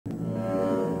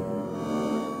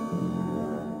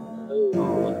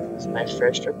my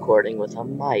first recording with a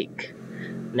mic.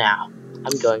 Now,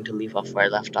 I'm going to leave off where I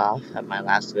left off at my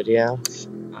last video.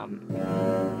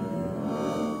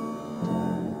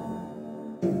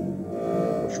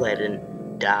 Hopefully I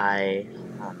didn't die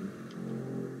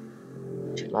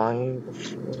too long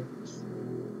before.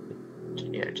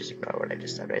 Yeah, just ignore what I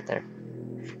just said right there.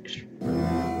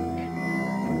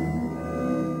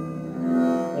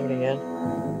 Load again.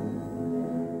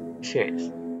 Serious.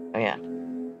 Oh yeah.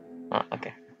 Oh,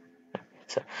 okay.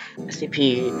 So,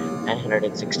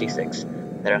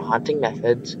 SCP-966. There are haunting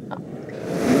methods.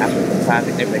 After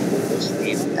depriving their victims of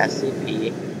sleep,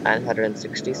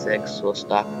 SCP-966 will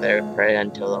stalk their prey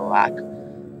until the lack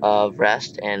of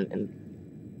rest and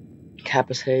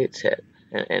incapacitates it.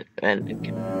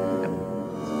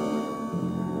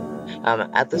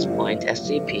 At this point,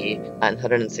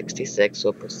 SCP-966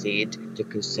 will proceed to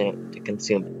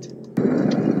consume it.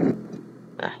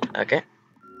 Okay.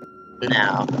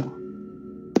 Now,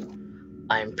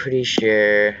 I'm pretty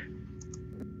sure.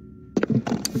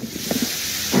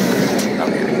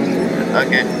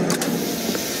 Okay.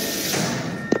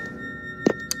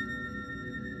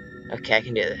 Okay, I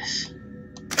can do this.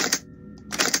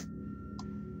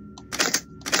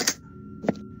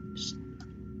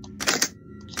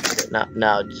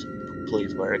 No, just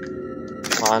please work.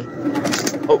 Come on.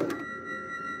 Oh!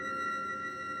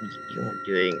 You weren't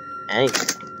doing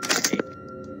anything. Okay.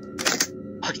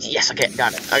 Oh, yes, okay,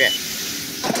 got it. Okay.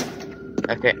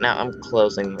 Okay, now I'm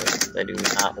closing this. I do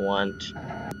not want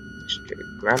Mr.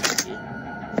 Grumpy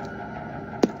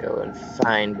to go and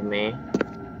find me.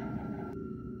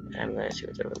 I'm gonna see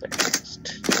what's over there next.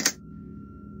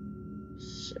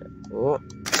 So,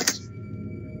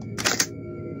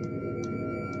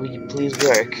 will you please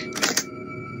work?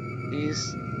 Please?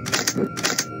 Come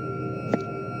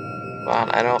on,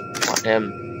 I don't want him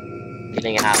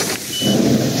getting out.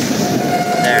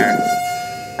 There.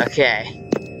 Okay.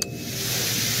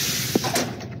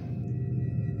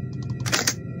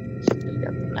 So we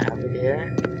got the navigator.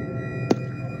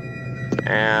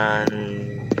 And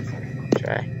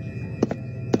try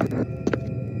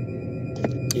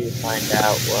to find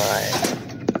out what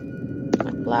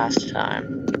went last time.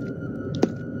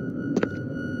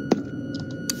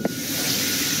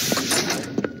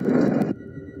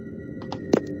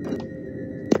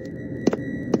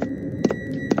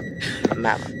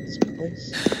 Map of this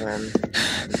place. I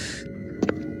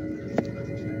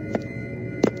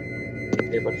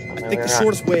think the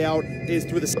shortest way out is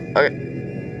through the.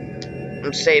 Okay.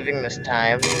 I'm saving this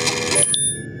time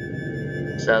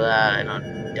so that I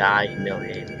don't die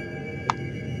humiliated.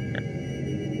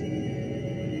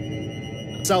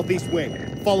 Southeast wing.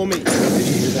 Follow me.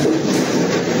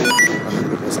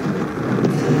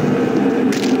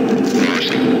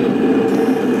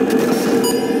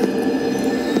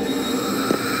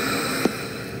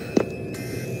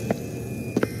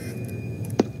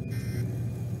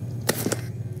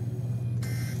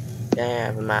 Yeah, I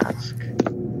have a mask.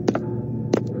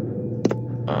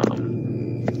 I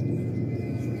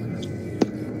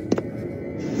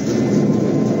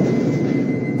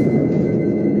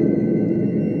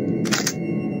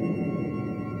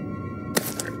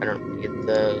don't need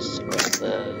those or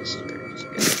those. Just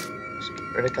get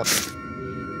rid of a couple of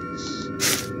these.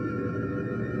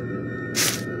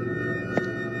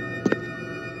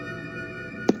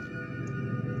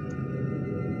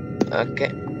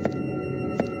 Okay.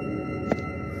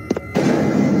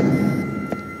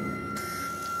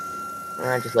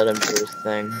 Alright, just let him do his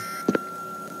thing.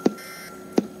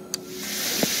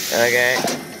 Okay,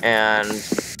 and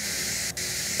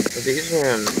so these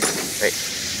rooms, right?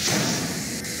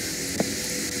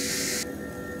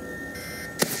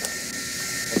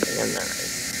 Nothing in there, right?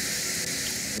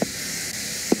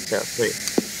 So, please.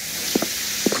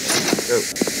 Go.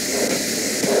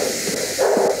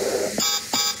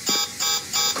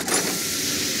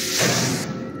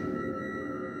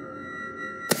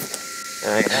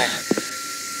 Okay.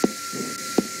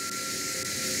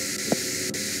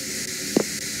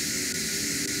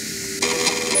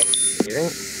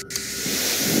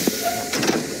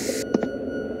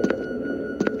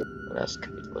 What else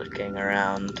could be lurking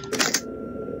around?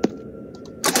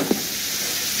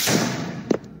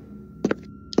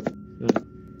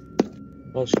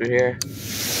 What's through here?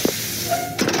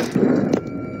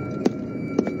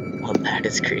 Oh, that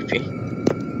is creepy.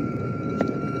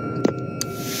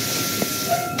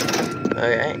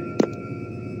 Okay.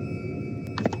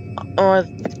 Oh,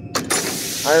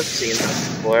 I've seen this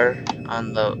before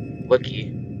on the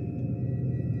wiki.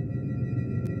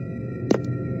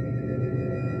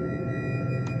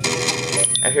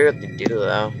 I forget what they do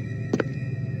though.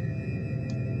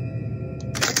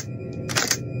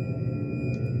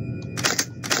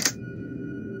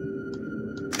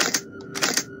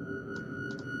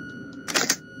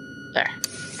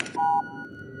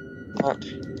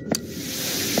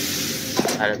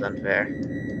 That is unfair.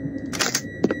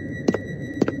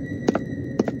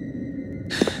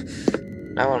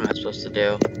 Now what am I supposed to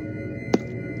do?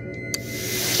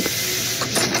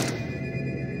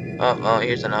 Oh,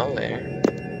 here's an elevator.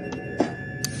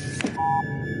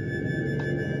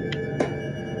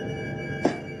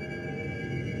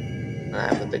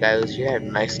 But the guy who's here had a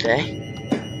nice day.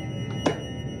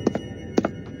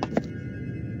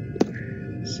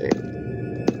 Let's see.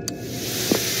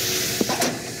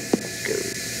 Go.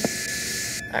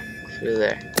 Back through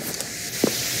there.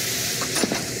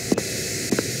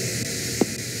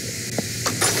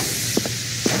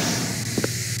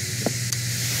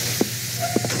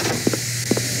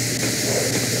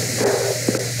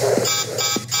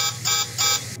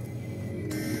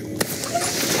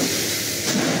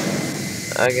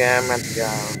 Okay, I'm ready to go.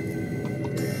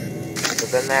 The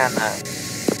banana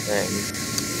thing.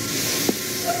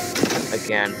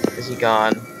 Again, is he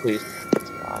gone? Please, he's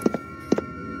gone.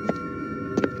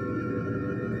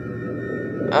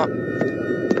 Oh,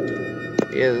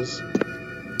 he is.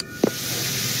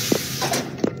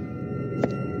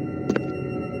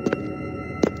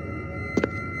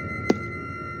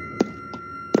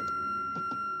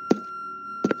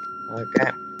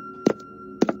 Okay.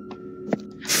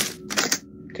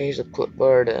 Okay, here's a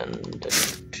clipboard and.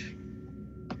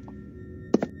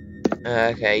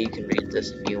 Okay, you can read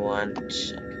this if you want. I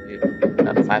can read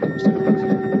about 5 more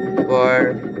seconds.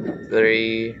 4,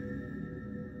 3,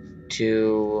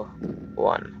 2,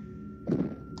 1.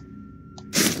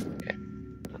 Okay.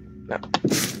 No.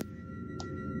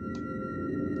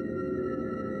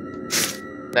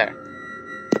 There.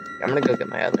 I'm gonna go get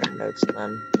my other notes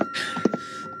then.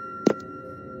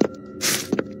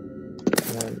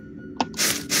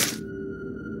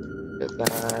 Get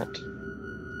that.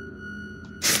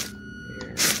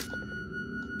 Here.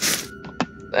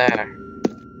 There.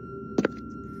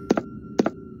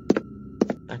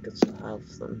 I could still have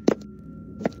them.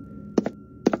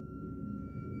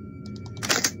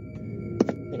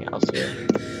 Anything else here?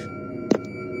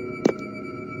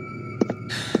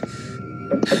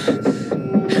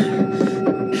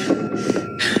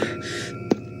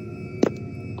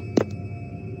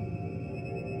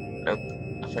 Nope.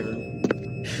 Nothing.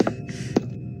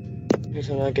 Guess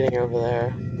I'm not getting over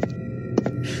there.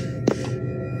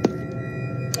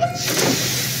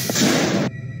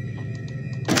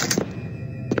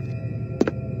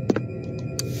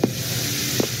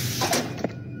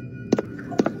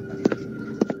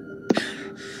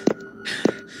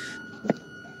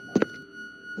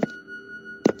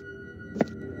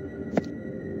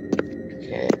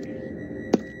 Okay.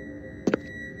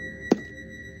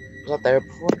 Was that there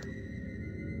before?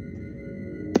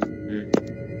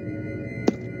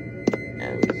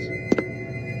 Yeah, it was.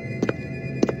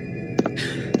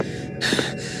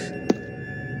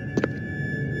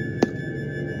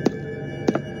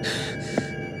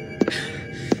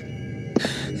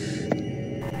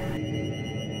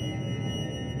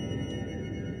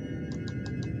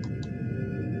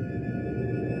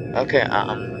 Okay,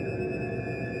 I'm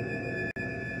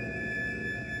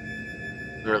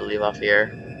gonna leave off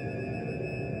here.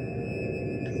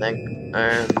 I think.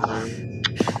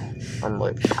 I'm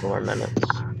waiting for 4 more minutes.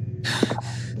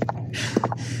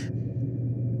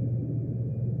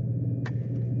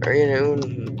 Are you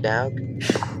doing dog?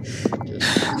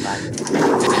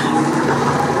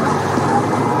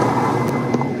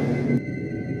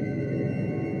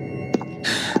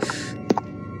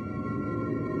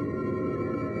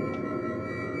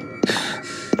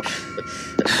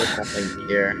 What's happening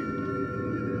here?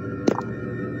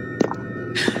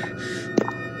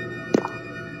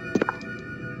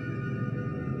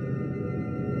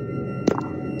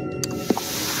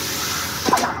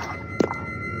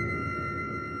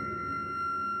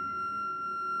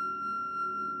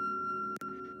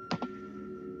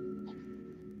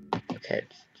 Okay.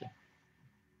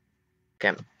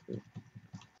 Okay.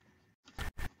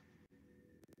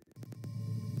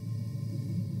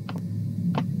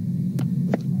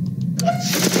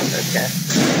 Okay.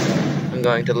 I'm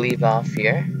going to leave off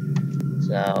here.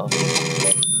 So,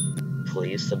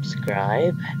 please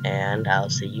subscribe, and I'll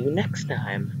see you next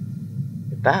time.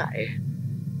 Goodbye.